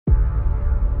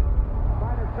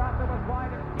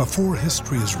Before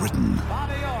history is written,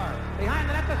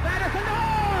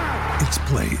 it's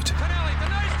played.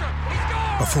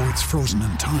 Before it's frozen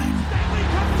in time,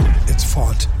 it's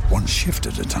fought one shift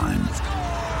at a time.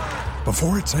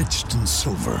 Before it's etched in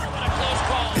silver,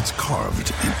 it's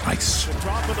carved in ice.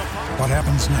 What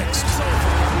happens next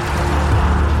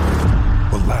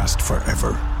will last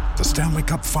forever. The Stanley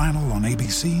Cup Final on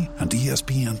ABC and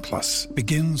ESPN Plus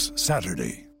begins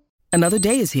Saturday. Another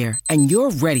day is here, and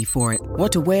you're ready for it.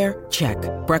 What to wear? Check.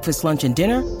 Breakfast, lunch, and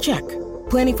dinner? Check.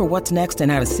 Planning for what's next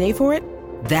and how to save for it?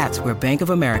 That's where Bank of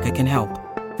America can help.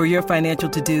 For your financial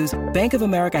to-dos, Bank of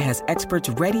America has experts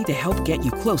ready to help get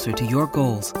you closer to your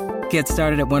goals. Get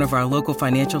started at one of our local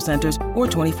financial centers or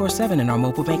 24/7 in our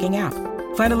mobile banking app.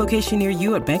 Find a location near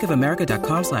you at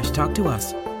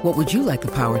bankofamerica.com/talktous. What would you like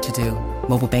the power to do?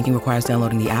 Mobile banking requires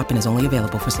downloading the app and is only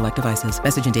available for select devices.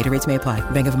 Message and data rates may apply.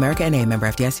 Bank of America N.A., member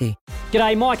FDIC.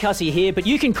 G'day, Mike Hussey here, but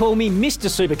you can call me Mr.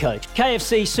 Supercoach.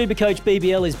 KFC Supercoach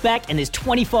BBL is back and there's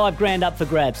 25 grand up for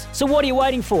grabs. So what are you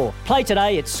waiting for? Play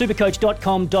today at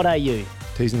supercoach.com.au.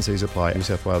 T's and C's apply. New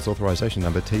South Wales authorisation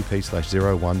number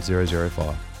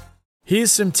TP/01005.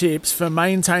 Here's some tips for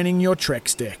maintaining your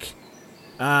Trex deck.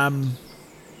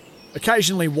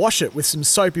 Occasionally wash it with some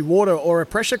soapy water or a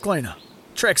pressure cleaner.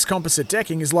 Trex composite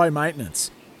decking is low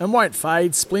maintenance and won't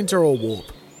fade, splinter or warp.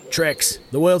 Trex,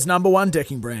 the world's #1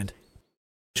 decking brand.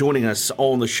 Joining us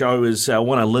on the show is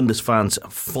one of Lindisfarne's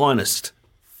finest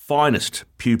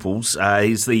pupils.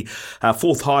 He's the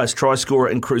fourth highest try scorer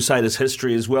in Crusaders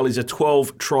history as well. He's a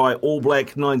 12-try All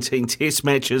Black, 19 test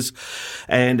matches,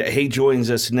 and he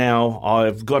joins us now.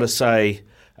 I've got to say,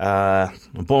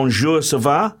 bonjour, ça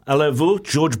va? Allez-vous?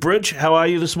 George Bridge, how are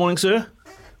you this morning, sir?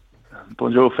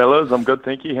 Bonjour, fellas. I'm good,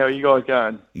 thank you. How are you guys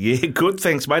going? Yeah, good,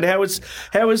 thanks, mate. How is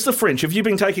the French? Have you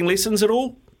been taking lessons at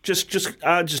all? Just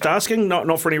asking,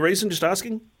 not for any reason, just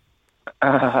asking.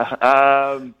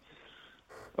 I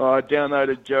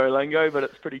downloaded Duolingo, but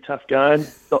it's pretty tough going.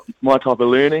 Not my type of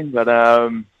learning, but I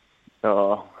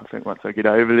think once I get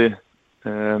over there,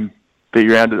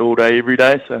 be around it all day, every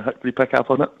day, so hopefully pick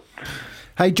up on it.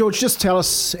 Hey, George, just tell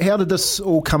us, how did this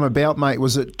all come about, mate?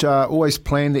 Was it always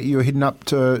planned that you were heading up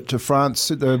to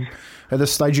France at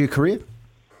this stage of your career?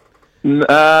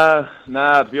 Nah,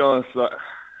 to be honest,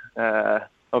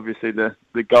 obviously the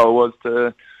goal was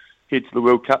to head to the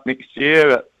World Cup next year,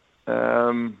 but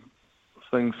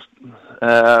things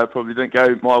probably didn't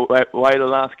go my way the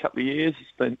last couple of years.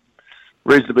 It's been a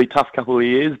reasonably tough couple of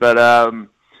years, but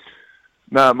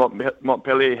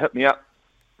Montpellier hit me up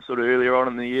sort of earlier on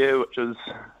in the year, which was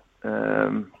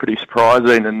pretty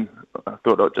surprising, and I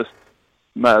thought I'd just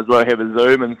may as well have a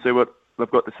Zoom and see what they've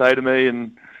got to say to me,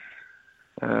 and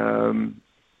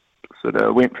sort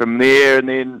of went from there, and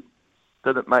then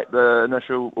didn't make the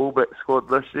initial All Black squad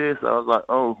this year, so I was like,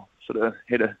 sort of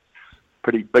had a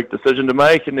pretty big decision to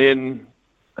make, and then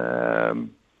I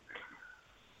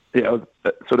was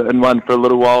sort of in one for a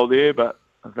little while there, but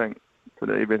I think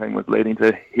sort of everything was leading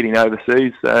to heading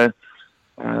overseas, so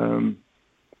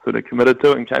sort of committed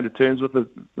to it and came to terms with the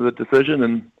decision,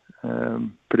 and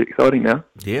pretty exciting now.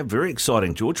 Yeah, very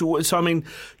exciting, George. So, I mean,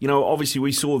 obviously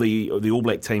we saw the All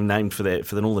Black team named for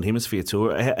the Northern Hemisphere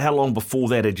tour. How long before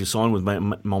that had you signed with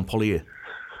Montpellier?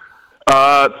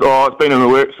 It's been in the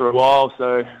works for a while,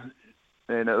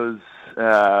 and it was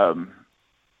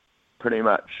pretty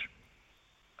much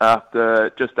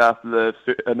just after the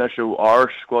initial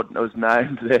Irish squad was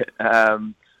named that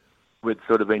we'd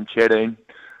sort of been chatting,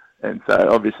 and so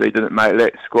obviously didn't make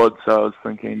that squad, so I was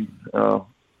thinking, sort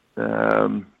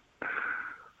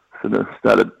of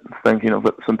started thinking of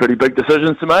some pretty big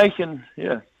decisions to make, and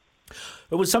yeah.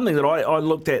 It was something that I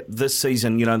looked at this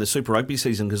season, the Super Rugby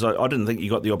season, because I didn't think you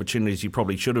got the opportunities you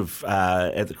probably should have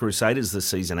at the Crusaders this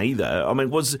season either. I mean,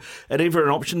 was it ever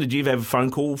an option? Did you ever have a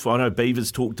phone call? I know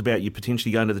Beavers talked about you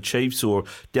potentially going to the Chiefs or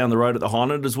down the road at the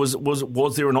Highlanders.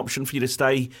 Was there an option for you to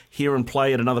stay here and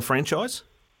play at another franchise?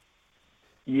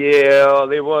 Yeah,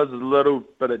 there was a little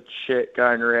bit of chat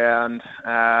going around.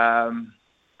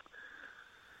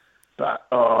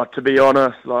 But to be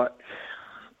honest,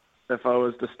 if I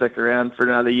was to stick around for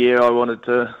another year, I wanted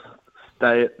to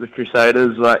stay at the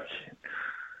Crusaders. I've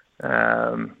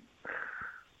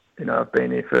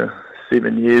been here for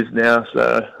 7 years now,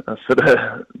 so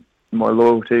my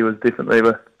loyalty was definitely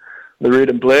with the Red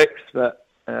and Blacks. But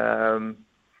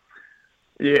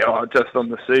just on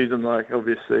the season,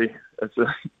 obviously it's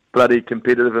a bloody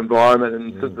competitive environment,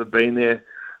 and since I've been there,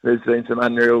 there's been some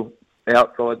unreal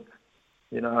outsides.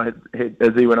 I had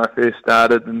Izzy when I first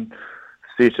started, and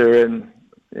Setter, and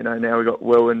now we've got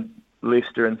Will and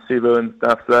Lester and Sebu and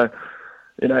stuff. So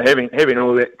having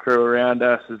all that crew around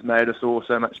us has made us all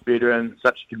so much better in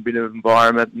such a competitive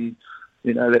environment, and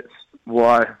that's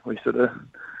why we sort of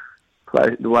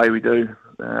play the way we do,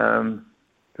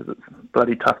 because it's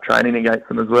bloody tough training against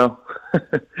them as well.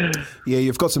 Yeah,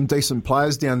 you've got some decent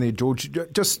players down there, George.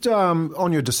 Just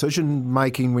on your decision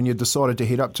making when you decided to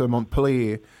head up to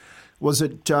Montpellier, was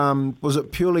it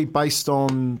purely based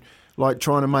on like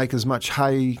trying to make as much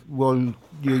hay you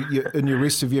in your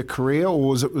rest of your career, or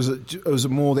was it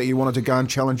more that you wanted to go and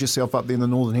challenge yourself up there in the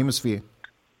Northern Hemisphere?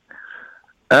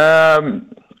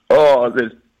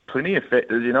 There's plenty of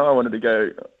factors. I wanted to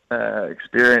go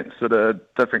experience sort of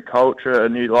different culture, a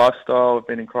new lifestyle. I've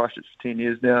been in Christchurch for 10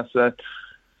 years now, so I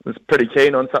was pretty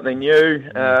keen on something new.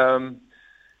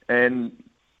 And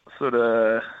sort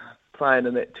of playing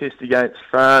in that test against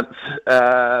France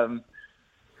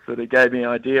sort of gave me an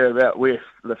idea about where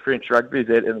the French rugby's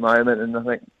at the moment, and I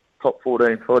think top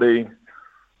 14 footy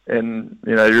and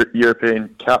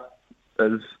European Cup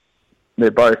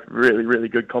they're both really, really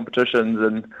good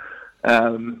competitions,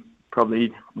 and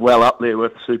probably well up there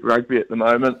with Super Rugby at the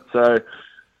moment. So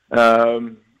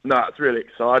it's really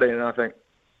exciting, and I think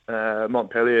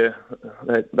Montpellier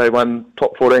they won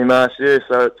top 14 last year,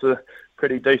 so it's a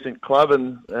pretty decent club,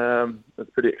 and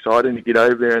it's pretty exciting to get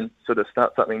over there and sort of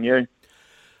start something new.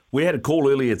 We had a call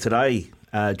earlier today,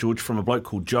 George, from a bloke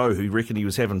called Joe who reckoned he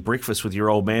was having breakfast with your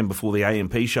old man before the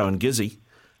AMP show in Gizzy.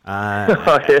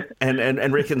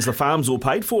 And reckons the farm's all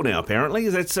paid for now, apparently.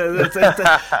 That's I don't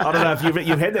know if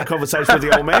you've had that conversation with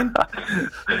the old man.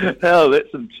 Hell,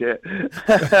 that's some chat.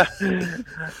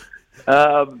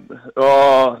 None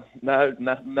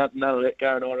of that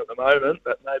going on at the moment,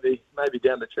 but maybe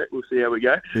down the track we'll see how we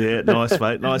go. Yeah, nice,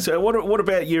 mate, nice. What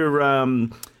about your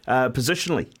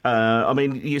positionally? I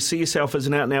mean, you see yourself as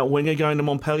an out-and-out winger going to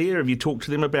Montpellier? Have you talked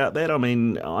to them about that? I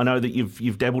mean, I know that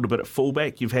you've dabbled a bit at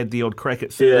fullback. You've had the odd crack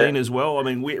at 13 as well. I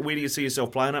mean, where do you see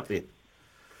yourself playing up there?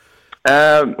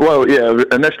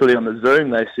 Initially on the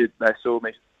Zoom they said they saw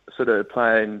me sort of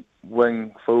playing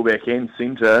wing, fullback and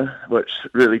centre, which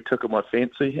really took my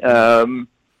fancy. I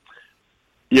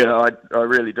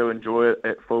really do enjoy it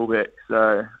at fullback,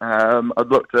 so I'd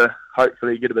look to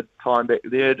hopefully get a bit of time back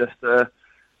there just to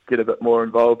get a bit more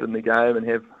involved in the game and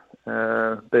have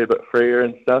be a bit freer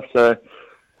and stuff. So,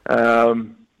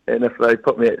 and if they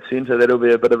put me at centre, that'll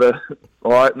be a bit of a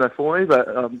eye-opener for me, but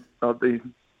I'll be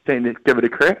keen to give it a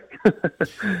crack.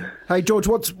 Hey, George,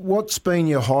 what's been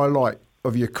your highlight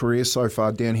of your career so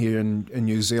far down here in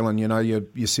New Zealand?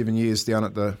 Your 7 years down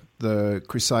at the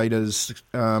Crusaders,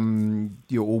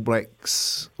 your All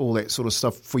Blacks, all that sort of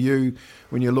stuff. For you,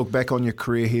 when you look back on your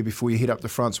career here before you head up to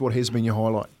France, what has been your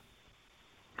highlight?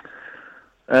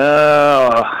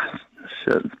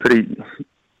 It's pretty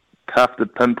tough to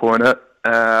pinpoint it.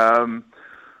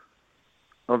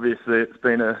 Obviously, it's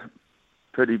been a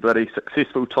pretty bloody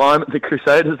successful time at the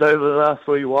Crusaders over the last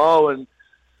wee while, and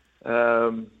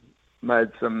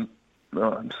made some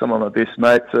of my best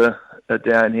mates are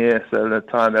down here. So the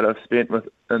time that I've spent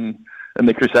in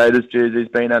the Crusaders jersey has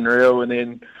been unreal. And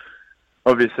then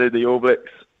obviously the All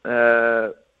Blacks,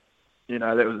 that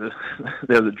was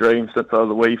a dream since I was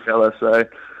a wee fella. So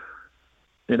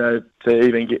to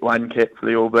even get one cap for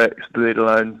the All Blacks, let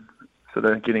alone sort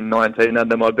of getting 19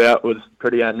 under my belt, was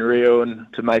pretty unreal.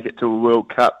 And to make it to a World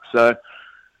Cup, so.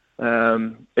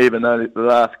 Even though the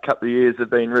last couple of years have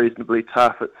been reasonably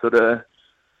tough, it's sort of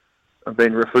I've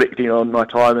been reflecting on my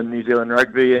time in New Zealand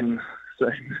rugby and so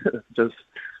just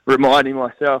reminding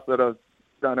myself that I've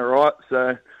done all right.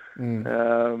 So,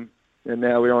 and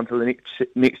now we're on to the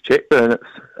next chapter, and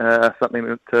it's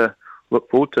something to look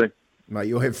forward to. Mate,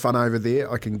 you'll have fun over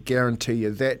there, I can guarantee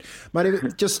you that.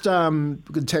 Mate, just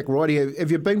good tack right here. Have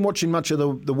you been watching much of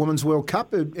the Women's World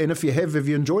Cup? And if you have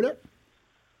you enjoyed it?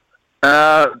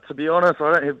 To be honest,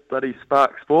 I don't have bloody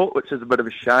Spark Sport, which is a bit of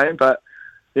a shame. But,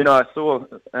 I saw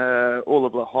all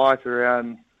of the hype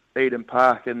around Eden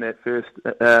Park in that first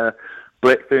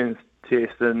Black Ferns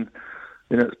test. And,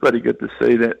 it's bloody good to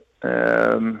see that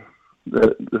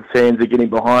the fans are getting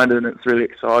behind it, and it's really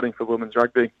exciting for women's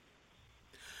rugby.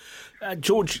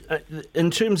 George, in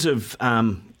terms of,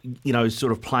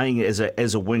 sort of playing as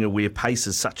a winger where pace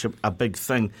is such a big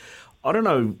thing, I don't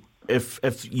know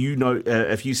if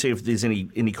you see if there's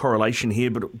any correlation here,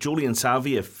 but Julian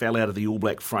Savia fell out of the All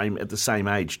Black frame at the same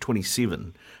age,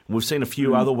 27. We've seen a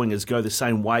few other wingers go the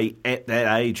same way at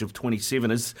that age of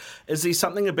 27. Is there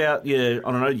something about your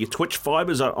twitch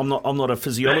fibres? I'm not a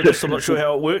physiologist. I'm not sure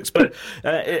how it works, but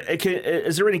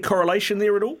is there any correlation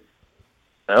there at all?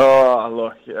 Oh,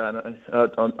 look,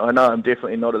 I know I'm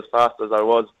definitely not as fast as I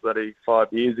was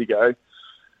 5 years ago.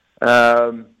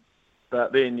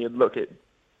 But then you'd look at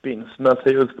Ben Smith,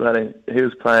 he was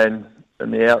playing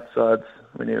in the outsides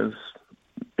when he was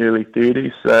early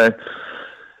 30s. So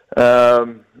I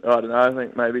don't know. I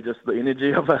think maybe just the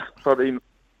energy of us probably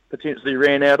potentially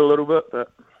ran out a little bit.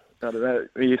 But I don't know.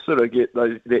 You sort of get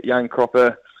that young crop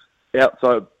of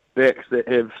outside backs that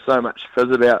have so much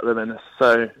fizz about them and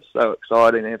are so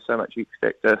exciting and have so much X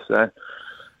factor. So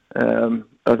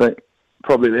I think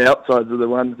probably the outsides are the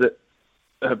ones that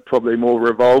are probably more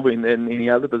revolving than any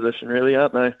other position, really,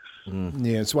 aren't they?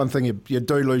 Yeah, it's one thing you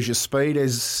do lose your speed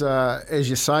as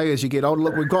you say as you get older.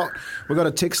 Look, we've got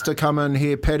a text to come in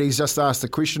here. Paddy's just asked a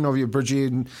question of you, Bridgie,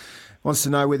 and wants to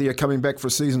know whether you're coming back for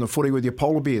a season of footy with your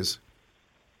polar bears.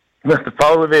 With the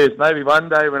polar bears, maybe one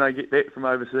day when I get back from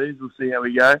overseas, we'll see how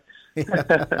we go.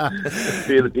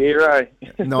 Fear the bear, eh?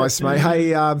 Nice, mate.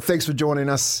 Hey, thanks for joining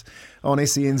us on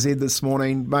SENZ this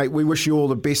morning, mate. We wish you all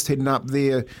the best heading up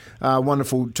there. To a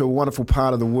wonderful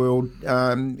part of the world.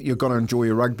 You're going to enjoy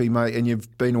your rugby, mate, and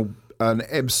you've been an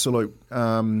absolute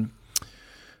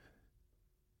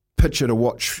picture to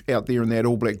watch out there in that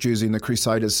All Black jersey in the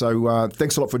Crusaders. So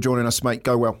thanks a lot for joining us, mate.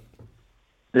 Go well.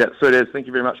 Yeah, so it is. Thank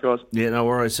you very much, guys. Yeah, no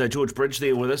worries. So George Bridge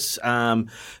there with us, talking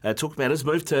about his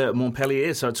move to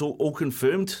Montpellier. So it's all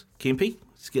confirmed, Kempy.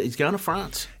 He's going to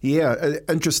France. Yeah,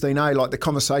 interesting, eh? Like the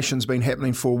conversation's been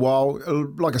happening for a while.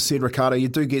 Like I said, Ricardo, you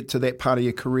do get to that part of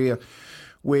your career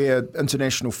where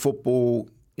international football,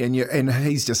 and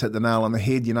he's just hit the nail on the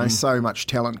head, so much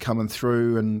talent coming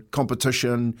through and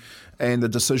competition, and the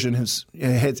decision has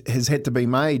had to be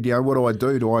made. What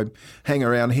do? Do I hang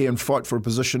around here and fight for a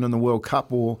position in the World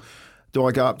Cup, or do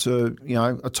I go up to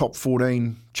a top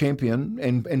 14 champion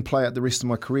and play out the rest of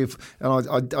my career? And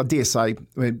I dare say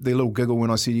their little giggle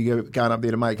when I said you're going up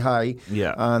there to make hay.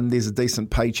 Yeah. And there's a decent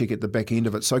paycheck at the back end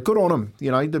of it. So good on him.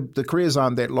 The careers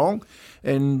aren't that long,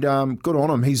 and good on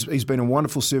him. He's been a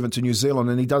wonderful servant to New Zealand,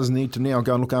 and he does need to now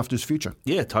go and look after his future.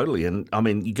 Yeah, totally. And I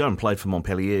mean, you go and play for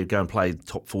Montpellier, go and play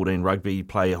top 14 rugby,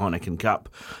 play Heineken Cup,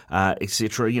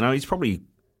 etc. He's probably.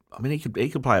 I mean, he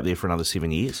could play up there for another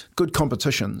 7 years. Good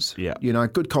competitions. Yeah.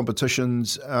 Good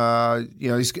competitions.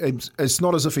 It's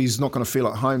not as if he's not going to feel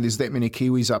at home. There's that many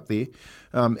Kiwis up there,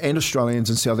 and Australians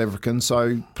and South Africans,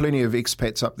 so plenty of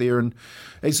expats up there. And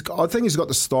I think he's got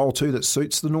the style too that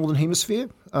suits the Northern Hemisphere.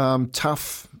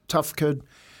 Tough kid,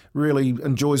 really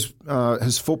enjoys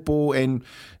his football, and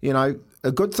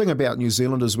a good thing about New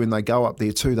Zealanders when they go up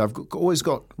there too, they've always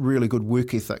got really good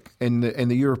work ethic, and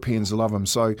the Europeans love them.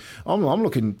 So I'm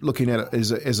looking at it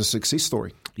as a success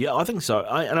story. Yeah, I think so.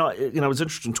 It was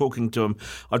interesting talking to him.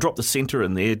 I dropped the centre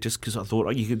in there just because I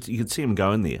thought you could see him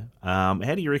going there. How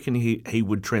do you reckon he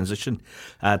would transition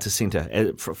to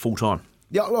centre full time?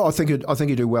 Yeah, well, I think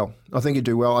he'd do well. I think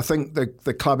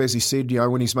the club, as he said,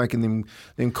 when he's making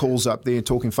them calls up there,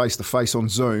 talking face to face on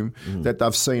Zoom, that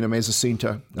they've seen him as a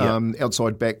centre,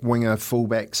 outside back, winger, full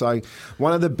back. So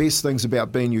one of the best things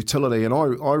about being utility, and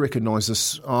I recognise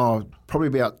this, probably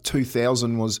about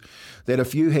 2000, was that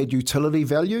if you had utility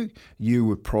value, you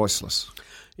were priceless.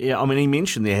 Yeah, I mean, he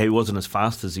mentioned there he wasn't as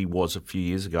fast as he was a few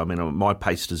years ago. I mean, my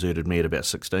pace deserted me at about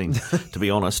 16, to be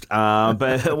honest.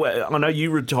 But I know you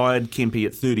retired, Kempy,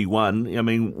 at 31. I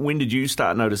mean, when did you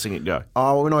start noticing it go?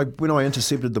 Oh, when I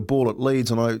intercepted the ball at Leeds,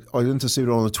 and I intercepted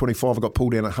on the 25, I got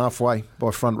pulled down at halfway by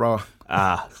a front rower.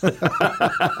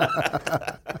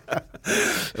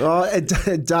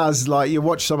 It does. Like, you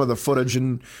watch some of the footage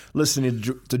and listening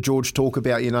to George talk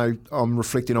about, I'm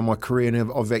reflecting on my career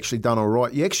and I've actually done all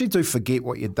right. You actually do forget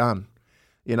what you've done.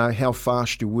 How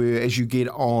fast you were as you get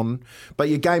on. But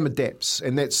your game adapts,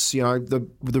 and that's, the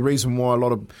reason why a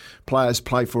lot of players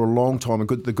play for a long time, and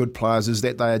the good players, is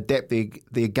that they adapt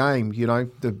their game.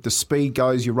 The speed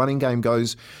goes, your running game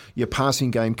goes, your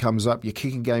passing game comes up, your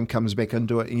kicking game comes back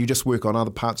into it, and you just work on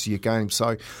other parts of your game.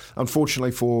 So,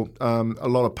 unfortunately for a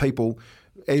lot of people,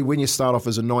 when you start off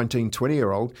as a 19,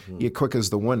 20-year-old, you're quick as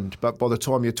the wind. But by the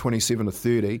time you're 27 to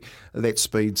 30, that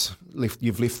speed's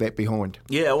you've left that behind.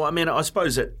 Yeah, well, I mean, I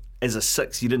suppose that as a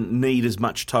 6, you didn't need as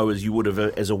much toe as you would have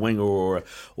as a winger or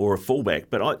a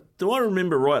fullback. But do I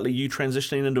remember rightly you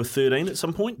transitioning into a 13 at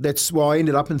some point? That's why I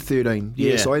ended up in 13.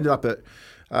 Yeah, so I ended up at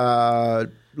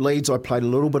Leeds. I played a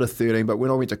little bit of 13, but when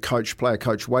I went to Coach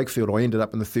Wakefield, I ended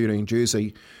up in the 13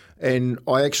 jersey. And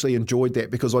I actually enjoyed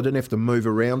that because I didn't have to move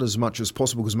around as much as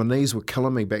possible because my knees were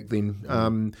killing me back then.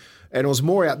 And I was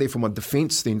more out there for my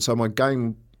defence then. So my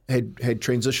game had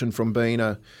transitioned from being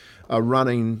a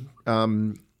running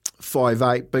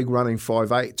 5'8", big running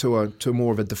 5'8", to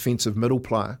more of a defensive middle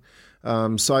player.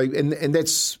 And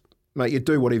that's, mate, you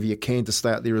do whatever you can to stay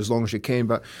out there as long as you can.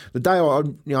 But the day I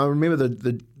remember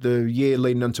the year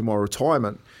leading into my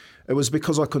retirement, it was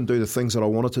because I couldn't do the things that I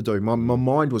wanted to do. My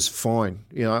mind was fine.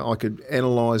 I could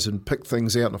analyse and pick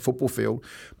things out in a football field,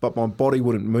 but my body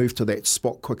wouldn't move to that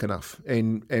spot quick enough.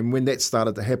 And when that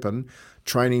started to happen,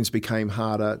 trainings became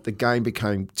harder, the game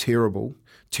became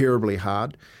terribly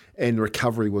hard, and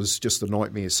recovery was just a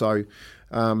nightmare. So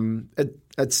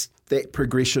it's that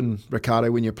progression,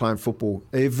 Ricardo, when you're playing football.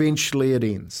 Eventually it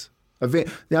ends.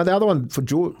 Now, the other one for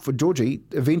Georgie,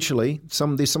 eventually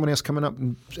there's someone else coming up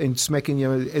and smacking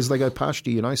you as they go past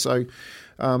you, So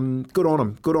good on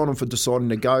him. Good on him for deciding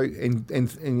to go,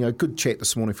 and good chat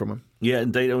this morning from him. Yeah,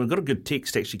 indeed. And we've got a good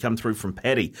text actually come through from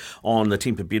Paddy on the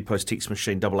Temper Bedpost text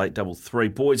machine 8833.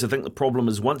 Boys, I think the problem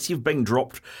is once you've been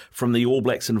dropped from the All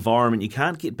Blacks environment, you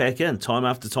can't get back in. Time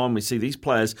after time we see these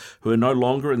players who are no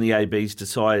longer in the ABs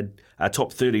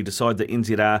top 30 decide that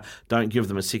NZR don't give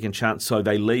them a second chance, so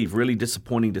they leave. Really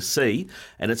disappointing to see,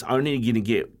 and it's only going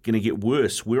to get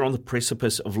worse. We're on the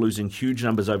precipice of losing huge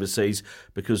numbers overseas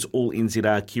because all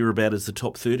NZR care about is the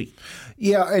top 30.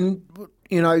 Yeah, and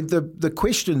the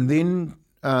question then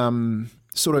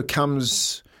sort of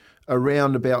comes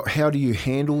around about how do you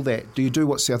handle that? Do you do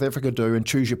what South Africa do and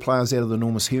choose your players out of the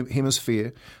northern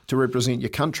hemisphere to represent your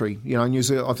country? New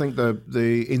Zealand, I think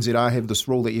the NZR have this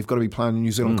rule that you've got to be playing in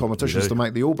New Zealand competitions to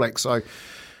make the All Blacks. So,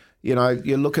 you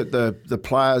look at the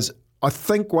players. I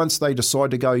think once they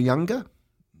decide to go younger,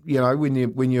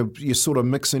 when you're sort of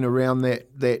mixing around that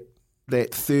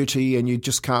 30 and you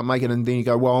just can't make it, and then you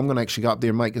go, well, I'm going to actually go up there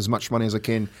and make as much money as I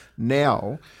can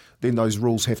now, then those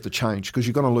rules have to change because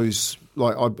you're going to lose.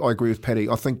 Like I agree with Paddy.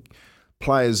 I think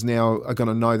players now are going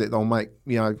to know that they'll make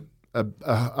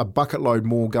a bucket load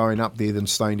more going up there than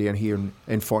staying down here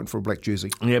and fighting for a black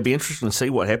jersey. Yeah, it'd be interesting to see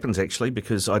what happens actually,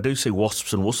 because I do see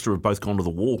Wasps and Worcester have both gone to the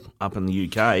wall up in the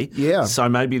UK. Yeah. So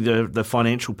maybe the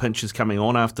financial pinch is coming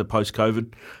on after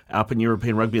post-COVID up in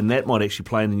European rugby, and that might actually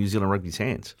play in the New Zealand rugby's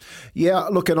hands. Yeah,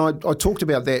 look, and I talked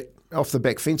about that off the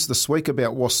back fence this week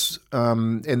about Wasps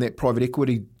and that private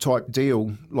equity type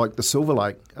deal like the Silver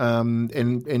Lake,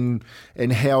 and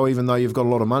how even though you've got a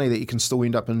lot of money that you can still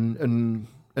end up in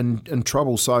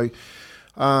trouble. So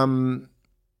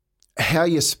how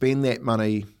you spend that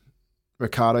money,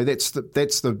 Ricardo, that's the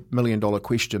 $1 million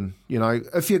question.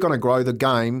 If you're going to grow the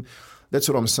game, that's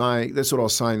what I'm saying. That's what I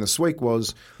was saying this week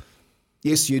was,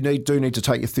 yes, you do need to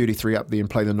take your 33 up there and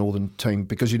play the Northern team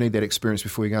because you need that experience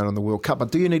before you go on the World Cup.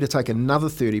 But do you need to take another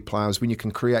 30 players when you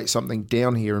can create something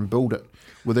down here and build it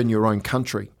within your own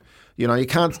country? You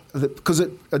can't, because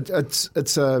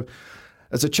it's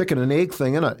a chicken and egg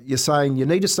thing, isn't it? You're saying you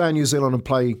need to stay in New Zealand and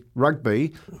play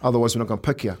rugby, otherwise we're not going to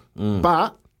pick you.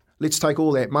 But let's take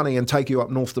all that money and take you up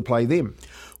north to play them.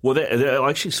 Well, I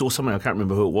actually saw something, I can't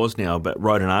remember who it was now, but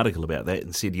wrote an article about that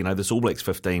and said, this All Blacks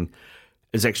 15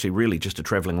 is actually really just a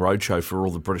travelling roadshow for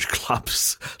all the British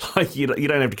clubs. Like, you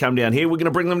don't have to come down here. We're going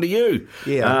to bring them to you.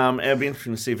 Yeah. It'll be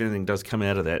interesting to see if anything does come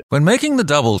out of that. When making the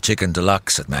double chicken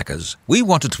deluxe at Macca's, we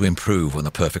wanted to improve on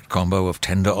the perfect combo of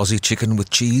tender Aussie chicken with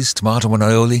cheese, tomato and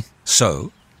aioli.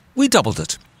 So, we doubled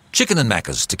it. Chicken and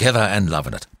Macca's, together and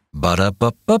loving it.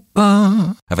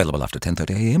 Ba-da-ba-ba-ba. Available after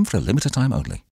 10:30 a.m. for a limited time only.